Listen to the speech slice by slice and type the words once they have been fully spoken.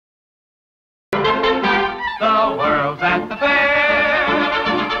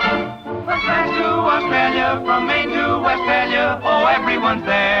one's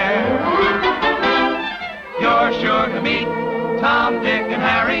there. You're sure to meet Tom, Dick, and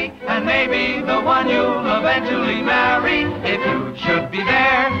Harry, and maybe the one you'll eventually marry. If you should be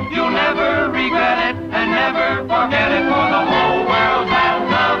there, you'll never regret it, and never forget it, for the whole world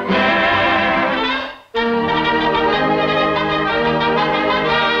has a fair.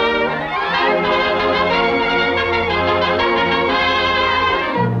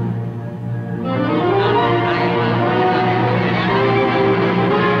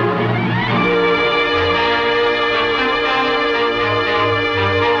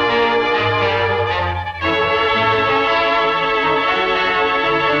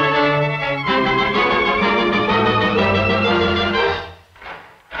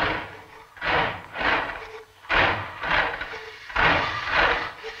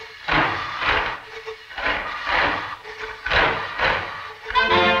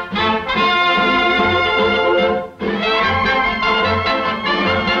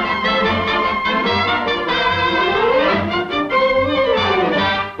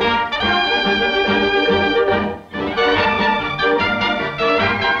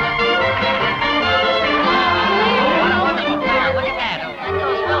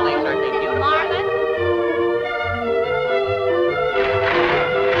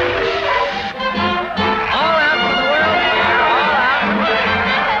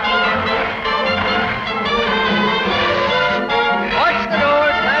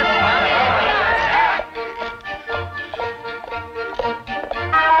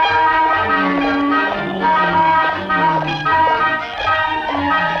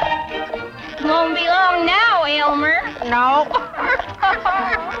 No.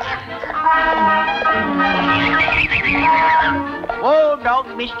 Whoa, dog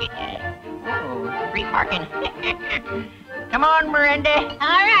biscuit. Oh, free parking. Come on, Miranda.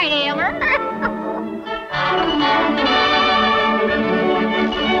 All right, Elmer.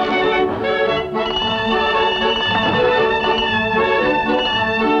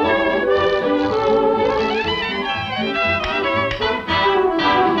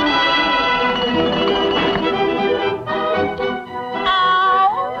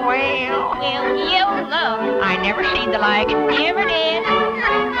 I never seen the like. Never did.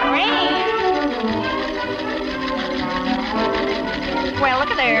 Great. Well,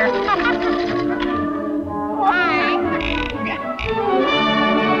 look at there.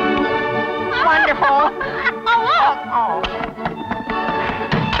 Wonderful. Oh, look. Oh.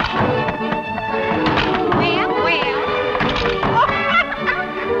 Well.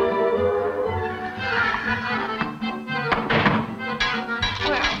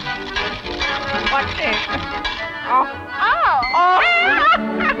 What's this? Oh.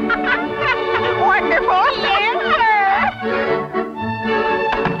 Wonderful. Yes, sir.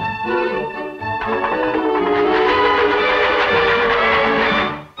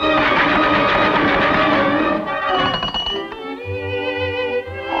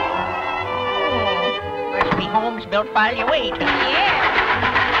 Must be homes built while you wait. Yeah.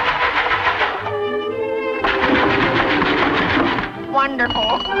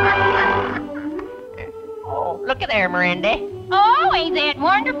 Wonderful. Oh, look at there, Miranda. Oh, ain't that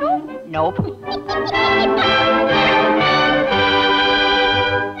wonderful? Nope.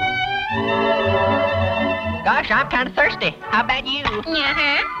 Gosh, I'm kind of thirsty. How about you?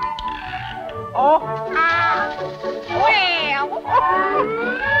 Uh-huh. Oh. Well.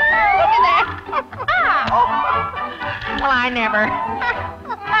 Look at that. Oh. Well, I never.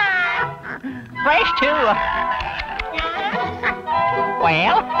 Fresh, too.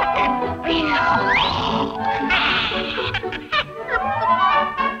 Well.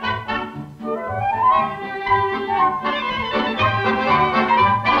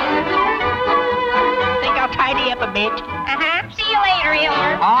 Think I'll tidy up a bit. Uh-huh. See you later,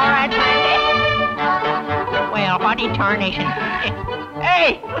 Elmer. All right, Brandy. Well, what in tarnation?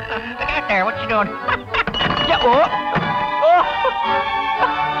 Hey! Look out there. What you doing? Yeah, oh.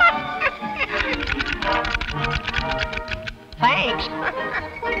 Thanks.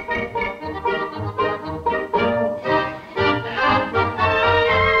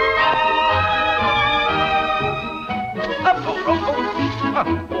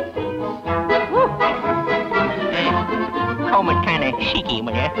 Combing kind of cheeky,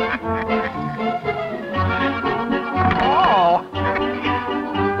 would you? Oh.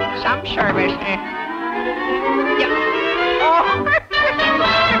 Some service. Yep. Oh.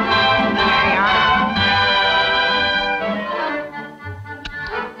 There you are.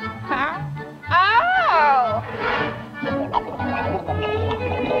 Huh? Oh.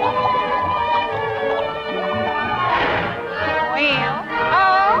 Well.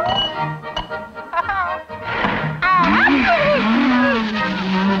 Oh.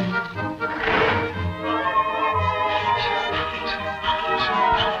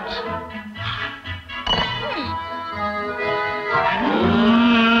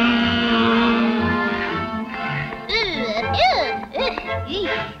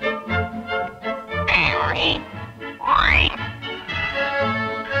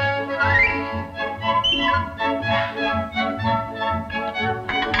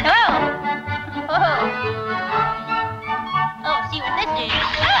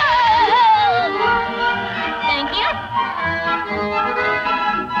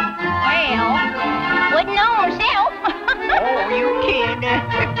 wouldn't know himself. Oh, you kid.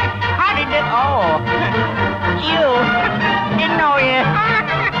 How did it? Oh, you. Didn't know you.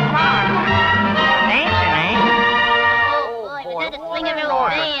 Come on. Dancing, eh? Oh, boy, was that a swing of a little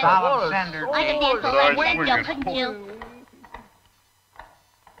dance. I could dance all like that, Joe, couldn't you?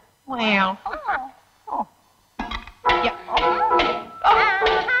 Well. Oh. Yeah.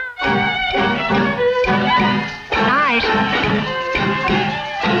 Nice.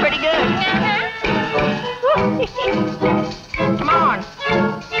 Pretty good. Come on.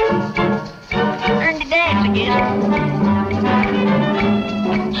 Learn to dance again.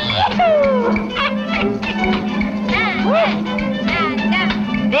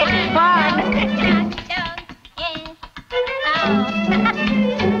 This is fun.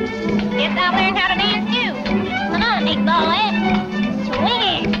 Guess I'll learn how to dance too. Come on, big boy. Swing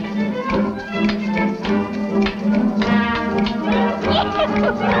it.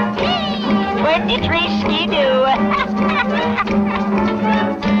 23 skidoo.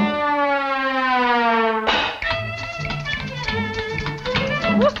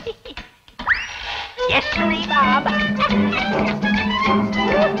 Yes, sirree, Bob.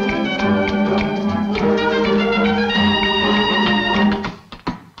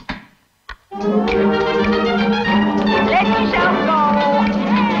 Let yourself go.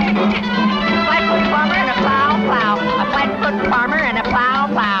 Flatfoot farmer and a plow, plow. A flatfoot farmer and a plow,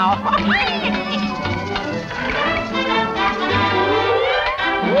 plow.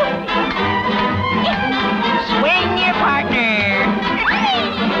 Swing your partner.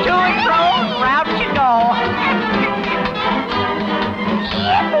 To and fro, route you go.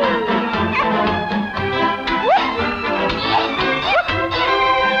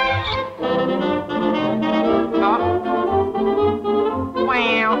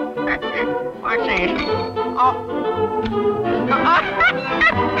 Well, what's this? Oh.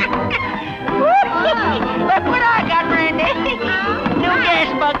 Look what I got, Randy. New gas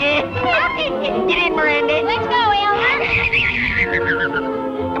buggy. Get in, Randy. Let's go, Elmer.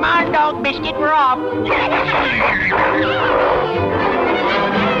 Come on, dog biscuit, we're off.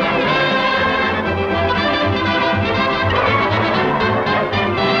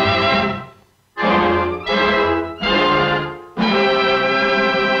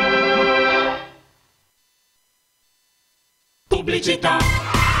 Pubblicità.